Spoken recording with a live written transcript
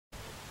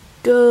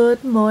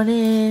Good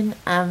morning.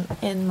 I'm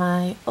in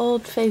my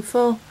Old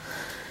Faithful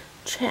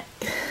check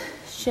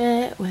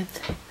shirt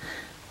with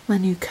my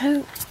new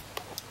coat,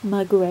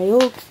 my grey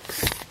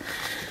Uggs,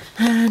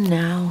 and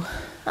now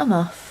I'm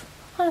off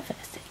on a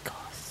first aid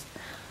course.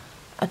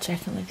 I'll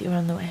check in with you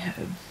on the way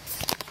home.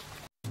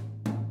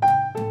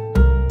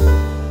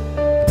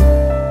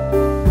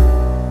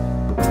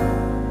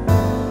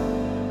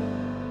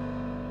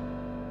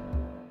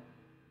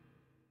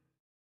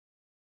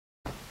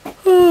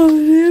 Oh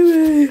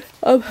dear me,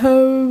 I'm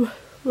home.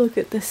 Look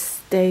at the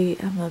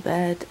state of my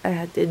bed.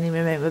 I didn't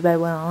even make my bed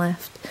when I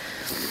left.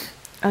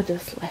 I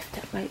just left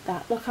it like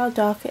that. Look how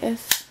dark it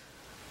is.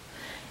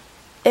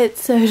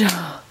 It's so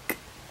dark.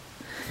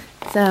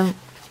 So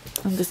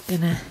I'm just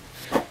gonna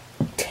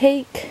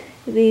take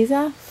these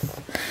off,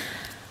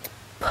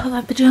 put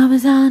my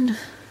pyjamas on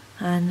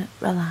and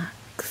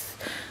relax,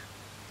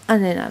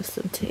 and then have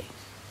some tea.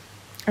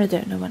 I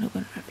don't know when I'm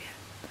gonna have yet.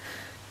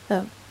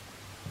 So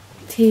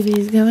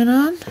TV's going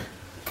on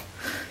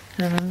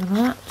and I'm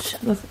gonna watch.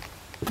 Look,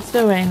 it's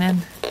still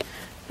raining.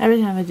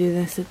 Every time I do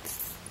this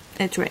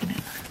it's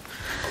raining.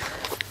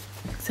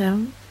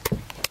 So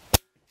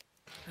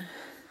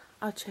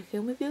I'll check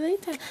in with you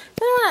later. I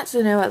don't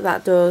actually know what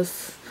that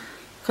does,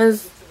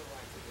 because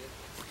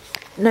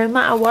no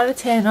matter what I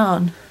turn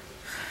on,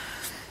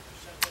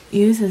 it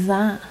uses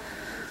that.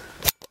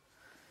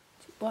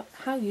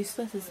 How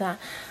useless is that?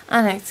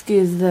 And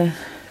excuse the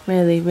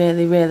really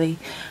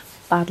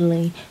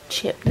badly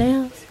chipped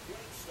nails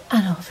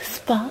and all the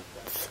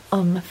spots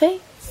on my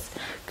face,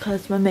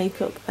 because my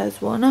makeup has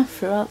worn off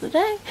throughout the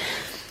day,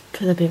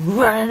 because I've been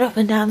running up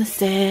and down the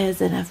stairs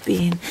and I've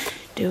been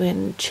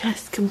doing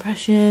chest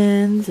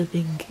compressions. It's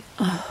been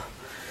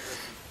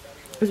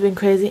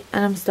crazy,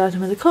 and I'm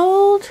starting with a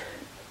cold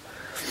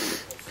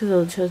because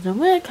all the children at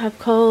work have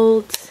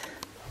colds.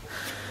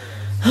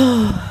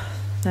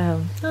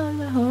 So, oh,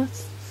 the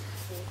horse,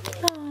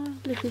 oh,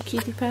 little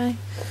cutie pie.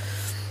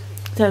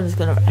 So I'm just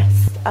gonna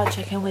rest. I'll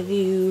check in with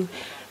you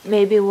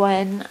maybe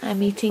when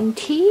I'm eating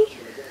tea,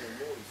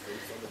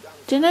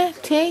 dinner,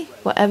 tea,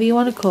 whatever you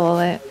want to call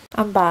it.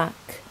 I'm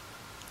back.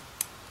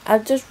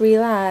 I've just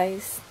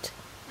realised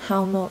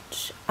how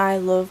much I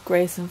love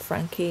Grace and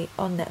Frankie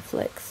on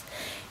Netflix.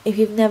 If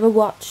you've never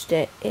watched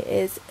it, it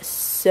is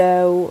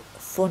so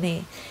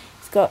funny.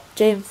 It's got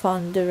Jane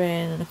Fonda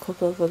in and a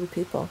couple of other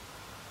people,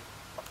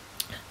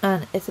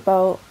 and it's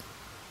about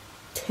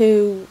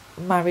two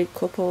married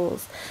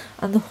couples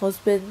and the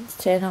husbands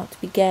turn out to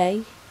be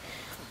gay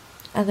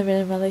and they're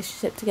in a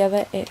relationship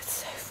together.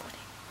 It's so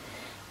funny.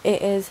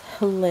 It is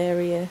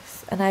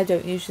hilarious, and I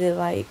don't usually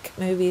like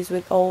movies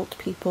with old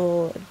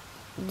people.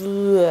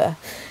 Ugh,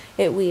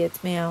 it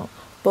weirds me out,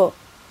 but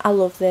I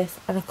love this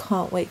and I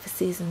can't wait for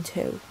season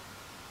 2.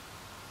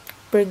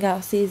 Bring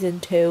out season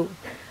 2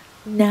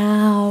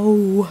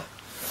 now.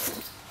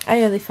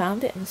 I only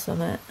found it in the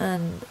summer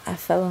and I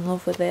fell in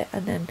love with it,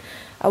 and then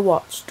I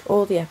watched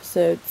all the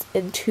episodes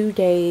in 2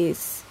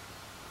 days,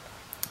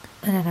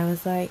 and then I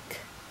was like,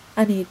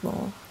 I need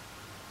more.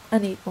 I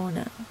need more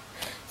now.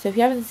 So if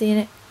you haven't seen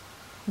it,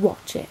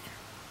 watch it.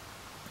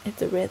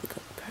 It's a really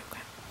good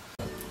program.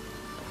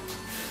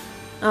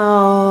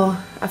 Oh,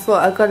 I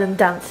thought I got him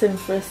dancing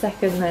for a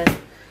second then,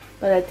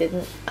 but I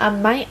didn't. I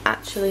might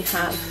actually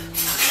have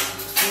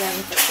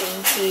them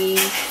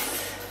Twinkies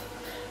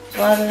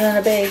rather than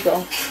a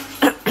bagel.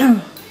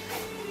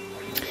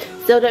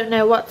 Still don't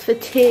know what's for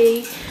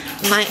tea.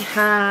 Might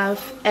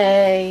have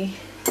a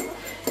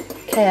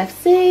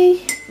KFC,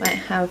 might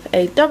have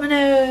a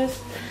Domino's.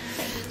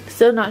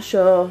 Still not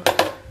sure.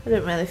 I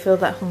don't really feel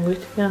that hungry,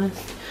 to be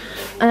honest.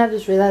 And I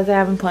just realised I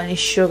haven't put any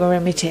sugar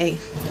in my tea.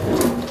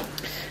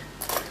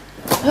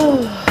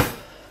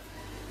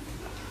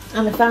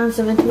 And I found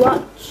something to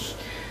watch.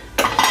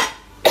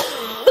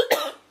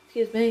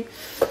 Excuse me.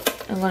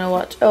 I'm going to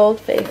watch Old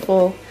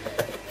Faithful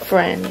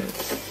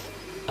Friends.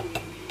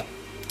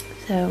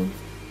 So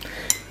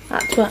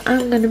that's what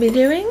I'm going to be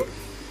doing.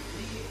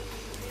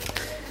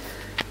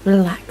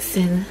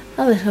 Relaxing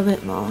a little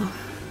bit more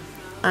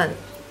and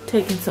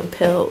taking some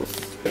pills.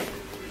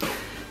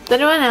 Does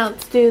anyone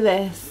else do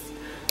this?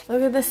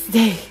 Look at the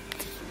state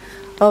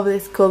of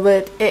this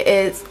cupboard. It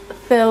is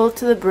filled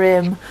to the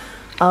brim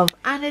of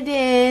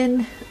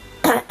Anadin,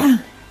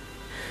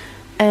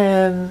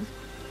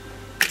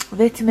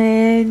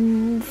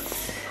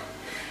 vitamins,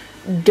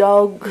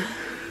 dog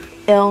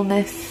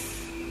illness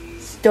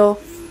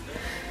stuff,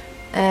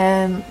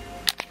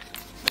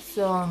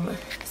 some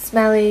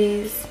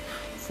smellies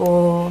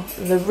for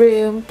the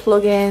room,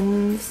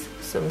 plugins,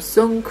 some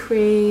sun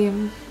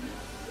cream,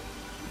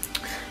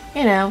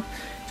 you know,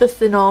 just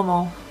the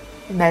normal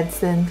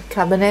medicine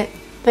cabinet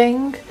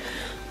thing.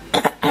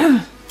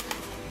 I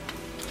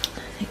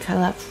think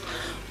I'll have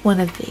one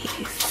of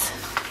these.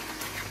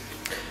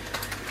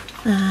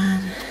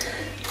 And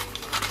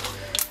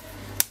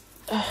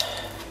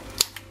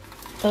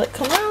will it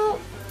come out?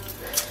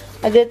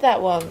 I did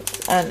that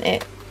once and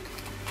it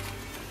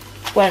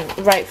went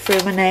right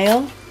through my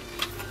nail.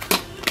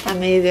 I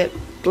made it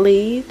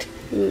bleed.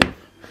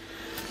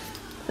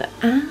 But,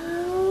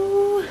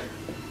 ow.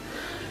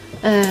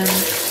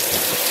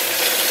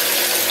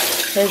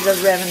 Here's a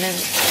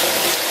remnant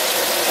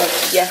of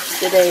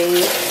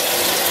yesterday's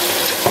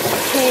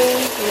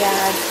tea. We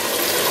had,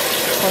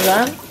 hold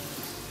on.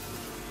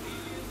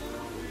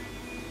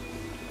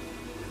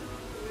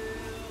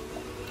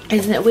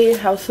 Isn't it weird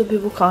how some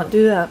people can't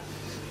do that?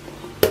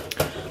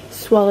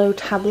 Swallow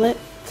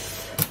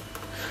tablets.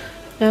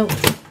 Now,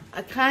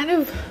 I kind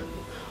of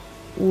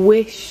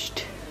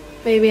wished,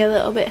 maybe a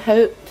little bit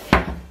hoped,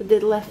 but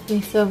did left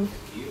me some.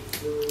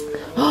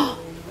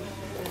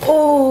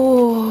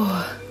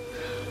 Oh,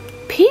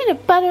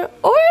 peanut butter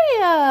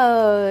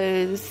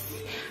Oreos!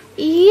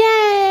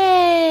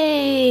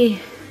 Yay!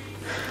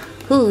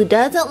 Who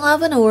doesn't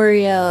love an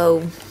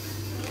Oreo?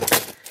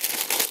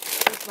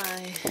 With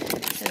my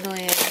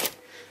annoying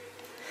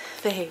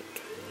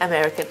fake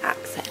American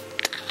accent.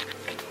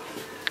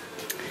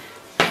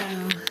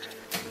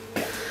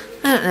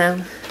 I don't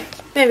know.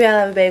 Maybe I'll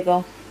have a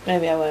bagel.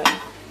 Maybe I won't.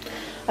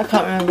 I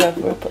can't remember if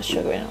we put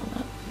sugar in on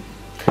that.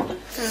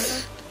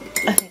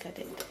 I think I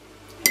did.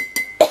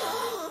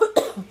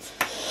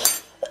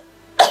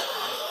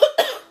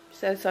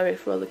 So sorry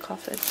for all the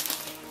coughing.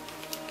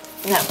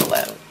 No, I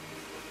won't.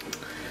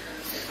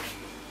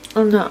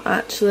 I'm not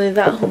actually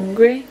that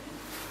hungry.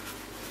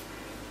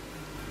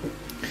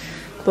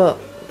 But,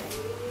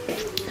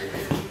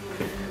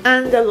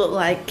 and I look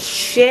like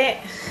shit.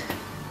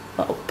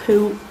 Little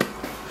poop.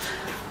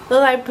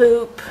 Look like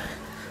poop.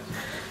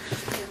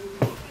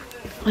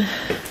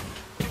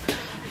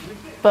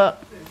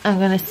 But I'm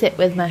gonna sit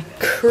with my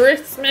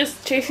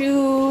Christmas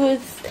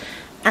tissues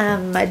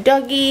and my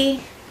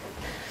doggy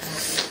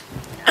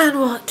and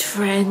watch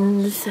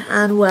Friends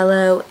and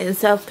wallow in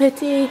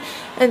self-pity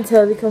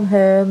until they come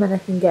home and I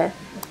can get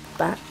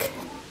back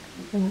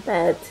in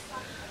bed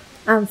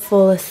and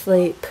fall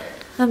asleep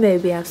and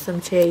maybe have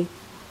some tea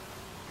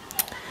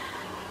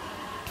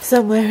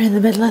somewhere in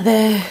the middle of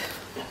there.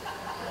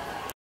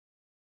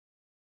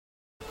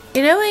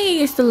 You know when you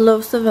used to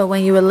love something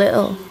when you were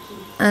little,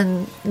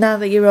 and now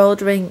that you're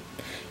older and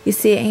you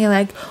see it and you're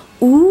like,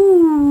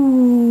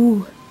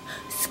 ooh,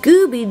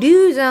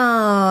 Scooby-Doo's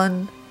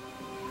on,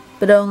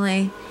 but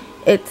only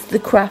it's the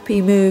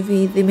crappy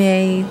movie they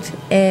made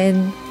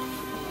in,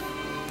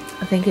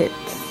 I think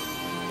it's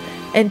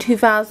in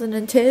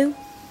 2002,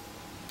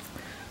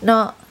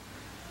 not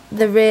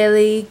the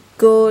really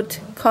good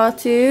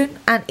cartoon,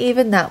 and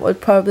even that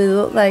would probably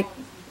look like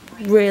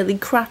really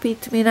crappy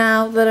to me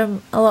now that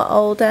I'm a lot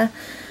older,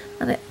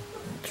 and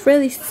it's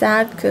really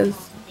sad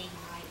because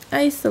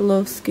I used to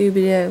love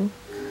Scooby-Doo.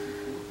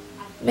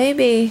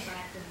 Maybe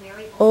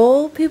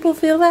all people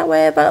feel that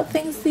way about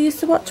things they used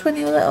to watch when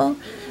they were little.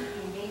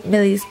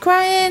 Millie's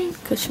crying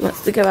because she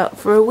wants to go out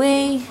for a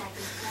wee.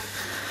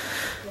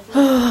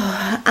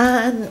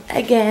 And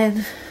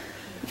again,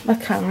 my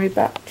camera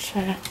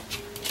battery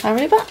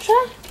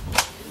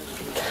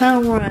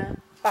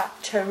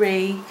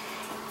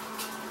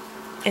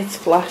is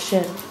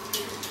flashing.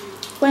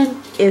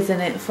 When isn't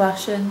it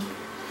flashing?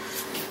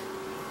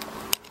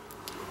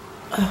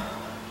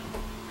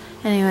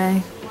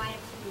 Anyway, I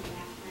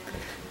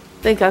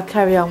think I'll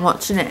carry on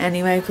watching it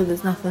anyway because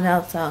there's nothing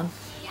else on.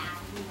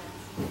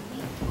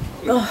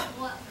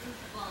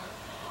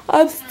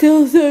 I'm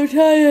still so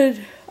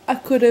tired. I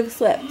could have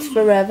slept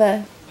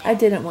forever. I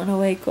didn't want to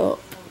wake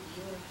up.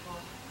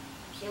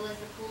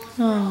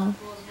 Oh.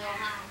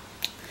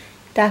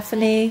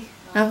 Daphne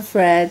and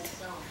Fred,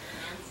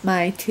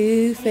 my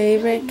two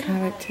favourite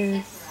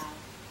characters,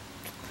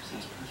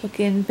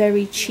 looking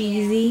very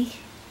cheesy,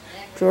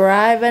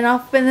 driving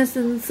off in the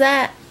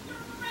sunset.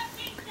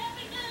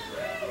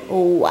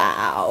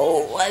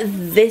 Wow,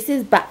 this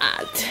is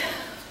bad.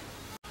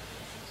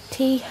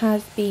 Tea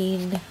has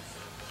been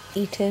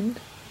eaten,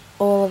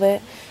 all of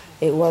it.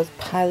 It was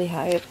pile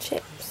high of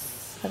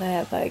chips, and I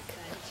had like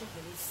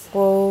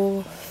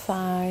 4,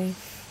 5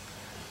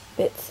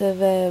 bits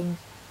of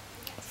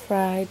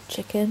fried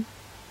chicken,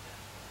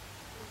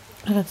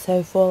 and I'm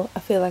so full. I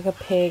feel like a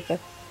pig.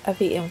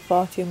 I've eaten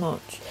far too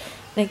much.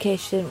 And in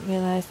case you didn't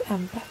realise,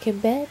 I'm back in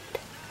bed.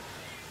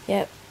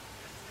 Yep,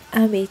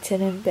 I'm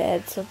eating in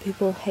bed. Some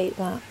people hate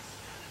that,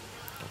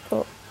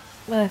 but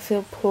when I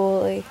feel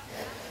poorly,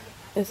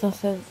 there's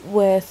nothing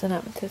worse than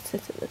having to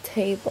sit at the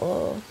table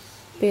or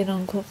being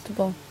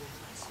uncomfortable.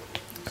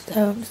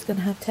 So I'm just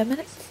gonna have 10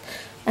 minutes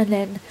and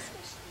then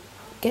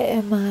get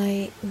in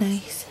my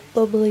nice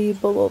bubbly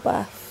bubble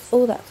bath.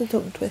 Oh, that's a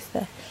tongue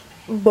twister.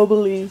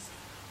 Bubbly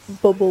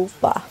bubble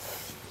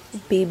bath.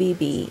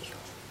 BBB.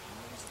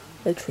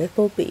 The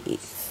triple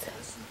B's.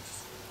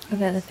 And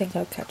then I think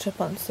I'll catch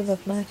up on some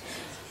of my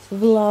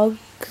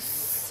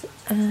vlogs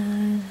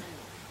and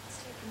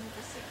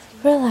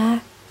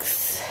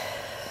relax.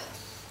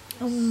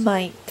 I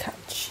might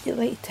catch you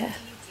later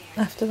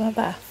after my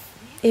bath,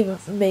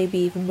 maybe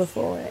even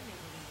before it,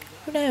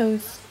 who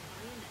knows.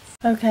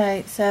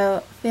 Okay,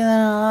 so feeling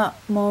a lot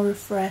more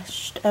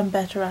refreshed and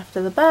better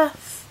after the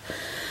bath.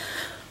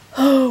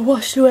 Oh,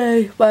 washed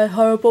away my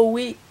horrible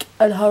week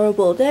and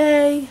horrible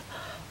day.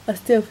 I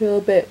still feel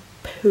a bit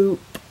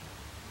poop,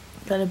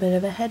 got a bit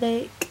of a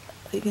headache,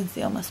 you can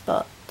see all my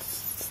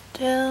spots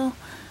still,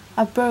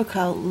 I broke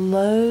out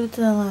loads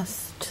in the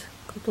last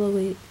couple of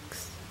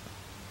weeks.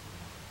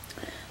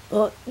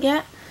 But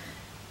yeah,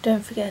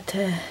 don't forget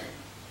to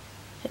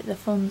hit the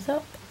thumbs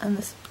up and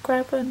the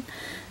subscribe button,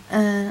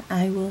 and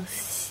I will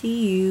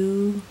see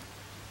you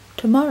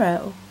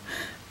tomorrow.